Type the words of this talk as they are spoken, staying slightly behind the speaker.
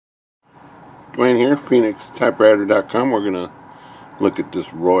Dwayne here, PhoenixTypewriter.com. We're going to look at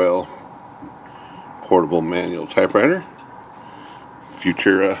this Royal portable manual typewriter,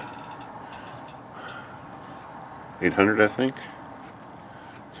 Futura 800, I think.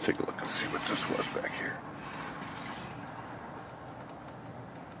 Let's take a look and see what this was back here.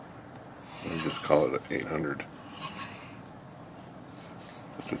 I'll just call it an 800.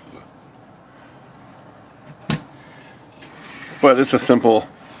 But it's a simple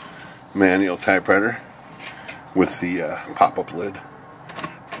manual typewriter with the pop-up lid,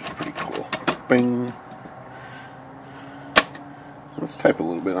 which is pretty cool. Bing! Let's type a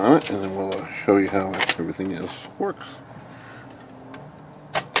little bit on it, and then we'll show you how everything else works.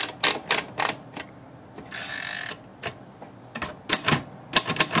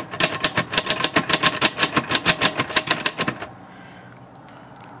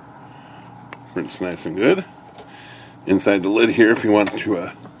 Prints nice and good. Inside the lid here, if you want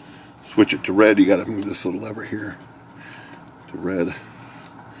to switch it to red, you got to move this little lever here to red.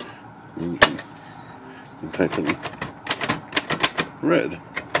 And you can type in red.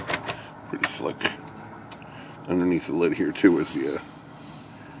 Pretty slick. Underneath the lid here too is the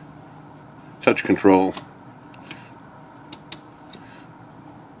touch control.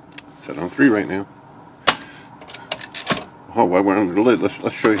 Set on 3 right now. Oh, while we're under the lid,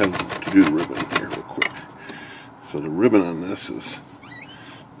 let's show you how to do the ribbon here real quick. So the ribbon on this is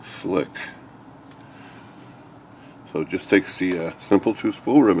slick. So it just takes the simple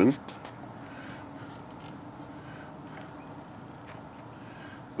 2-spool ribbon,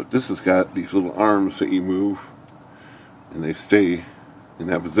 but this has got these little arms that you move and they stay in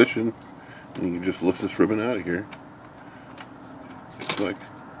that position, and you just lift this ribbon out of here just like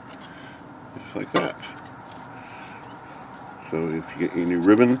that. So if you get a new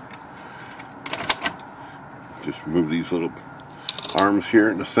ribbon, just move these little arms here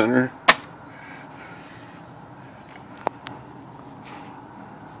in the center.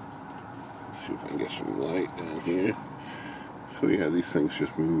 See if I can get some light down here. So yeah, these things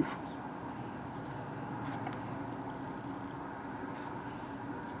just move.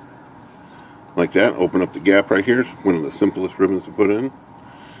 Like that. Open up the gap right here. It's one of the simplest ribbons to put in.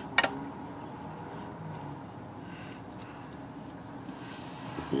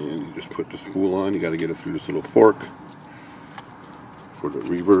 And you just put the spool on. You got to get it through this little fork for the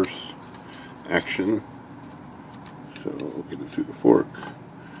reverse action. So get it through the fork,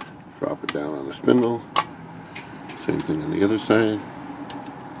 drop it down on the spindle. Same thing on the other side.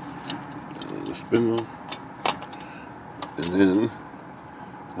 Down on the spindle. And then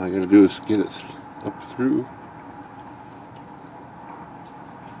all you got to do is get it up through.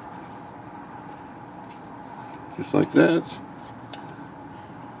 Just like that.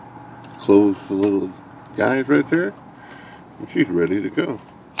 Close the little guys right there, and she's ready to go.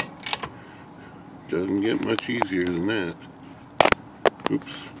 Doesn't get much easier than that.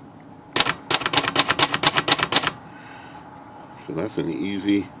 Oops. So that's an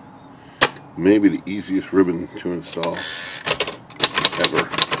easy, maybe the easiest ribbon to install ever.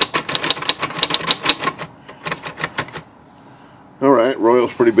 Alright,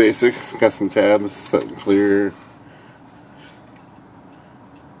 Royal's pretty basic. It's got some tabs, set and clear.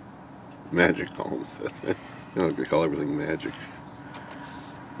 Magic columns. You know, they call everything magic.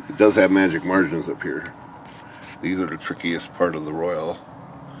 It does have magic margins up here. These are the trickiest part of the Royal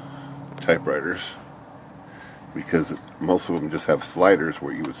typewriters, because most of them just have sliders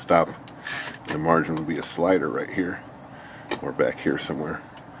where you would stop. The margin would be a slider right here or back here somewhere.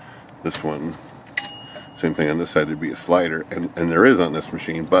 This one, same thing on this side, would be a slider, and there is on this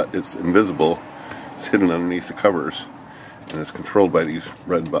machine, but it's invisible. It's hidden underneath the covers, and it's controlled by these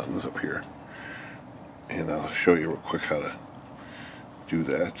red buttons up here. And I'll show you real quick how to do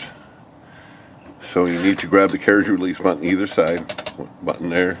that. So you need to grab the carriage release button either side. Button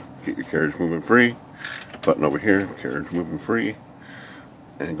there, get your carriage moving free. Button over here, carriage moving free.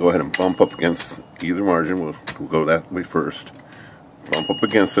 And go ahead and bump up against either margin. We'll go that way first. Bump up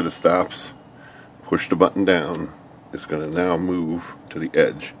against it, it stops. Push the button down. It's going to now move to the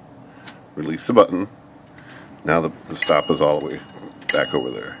edge. Release the button. Now the stop is all the way back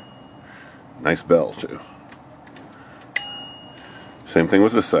over there. Nice bell too. Same thing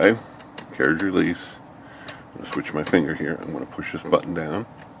with this side. Carriage release. I'm going to switch my finger here. I'm going to push this button down.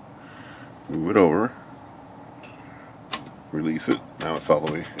 Move it over. Release it. Now it's all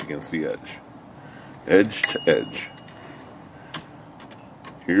the way against the edge. Edge to edge.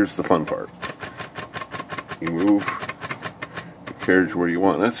 Here's the fun part. You move the carriage where you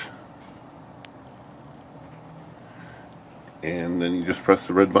want it. And then you just press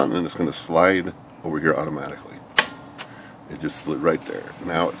the red button and it's going to slide over here automatically. It just slid right there.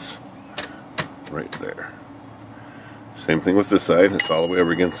 Now it's right there. Same thing with this side. It's all the way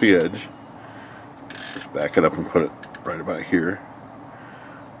over against the edge. Just back it up and put it right about here.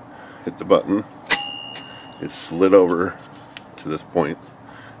 Hit the button. It's slid over to this point,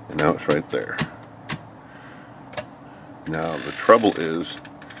 and now it's right there. Now the trouble is,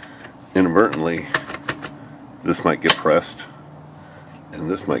 inadvertently, this might get pressed, and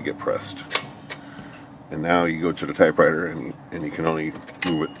this might get pressed. And now you go to the typewriter, and you can only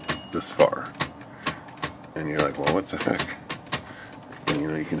move it this far. And you're like, well, what the heck? And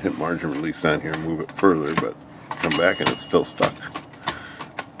you can hit margin release down here and move it further, but come back and it's still stuck.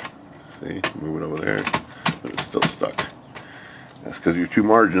 See, move it over there, but it's still stuck. That's because your two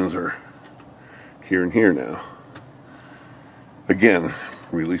margins are here and here now. Again,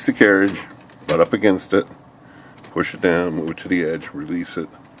 release the carriage, butt up against it, push it down, move it to the edge, release it.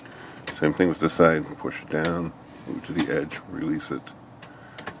 Same thing with this side, push it down, move it to the edge, release it.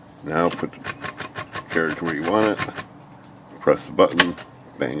 Now put the carriage where you want it, press the button,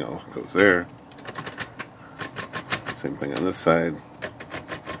 bang, all goes there. Same thing on this side,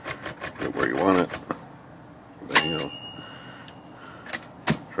 put it where you want it, bang,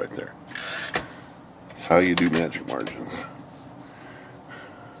 it's right there. That's how you do magic margins.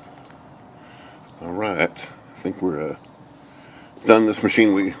 Alright, I think we're done. This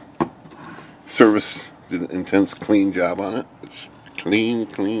machine, we service did an intense clean job on it. It's clean,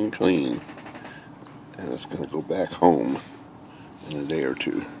 clean, clean. And it's going to go back home in a day or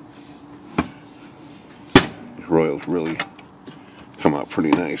two. These royals really come out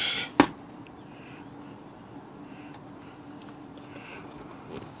pretty nice.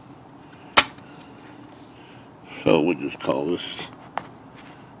 So we'll just call this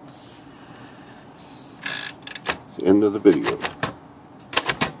the end of the video.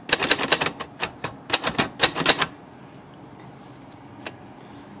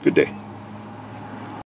 Good day.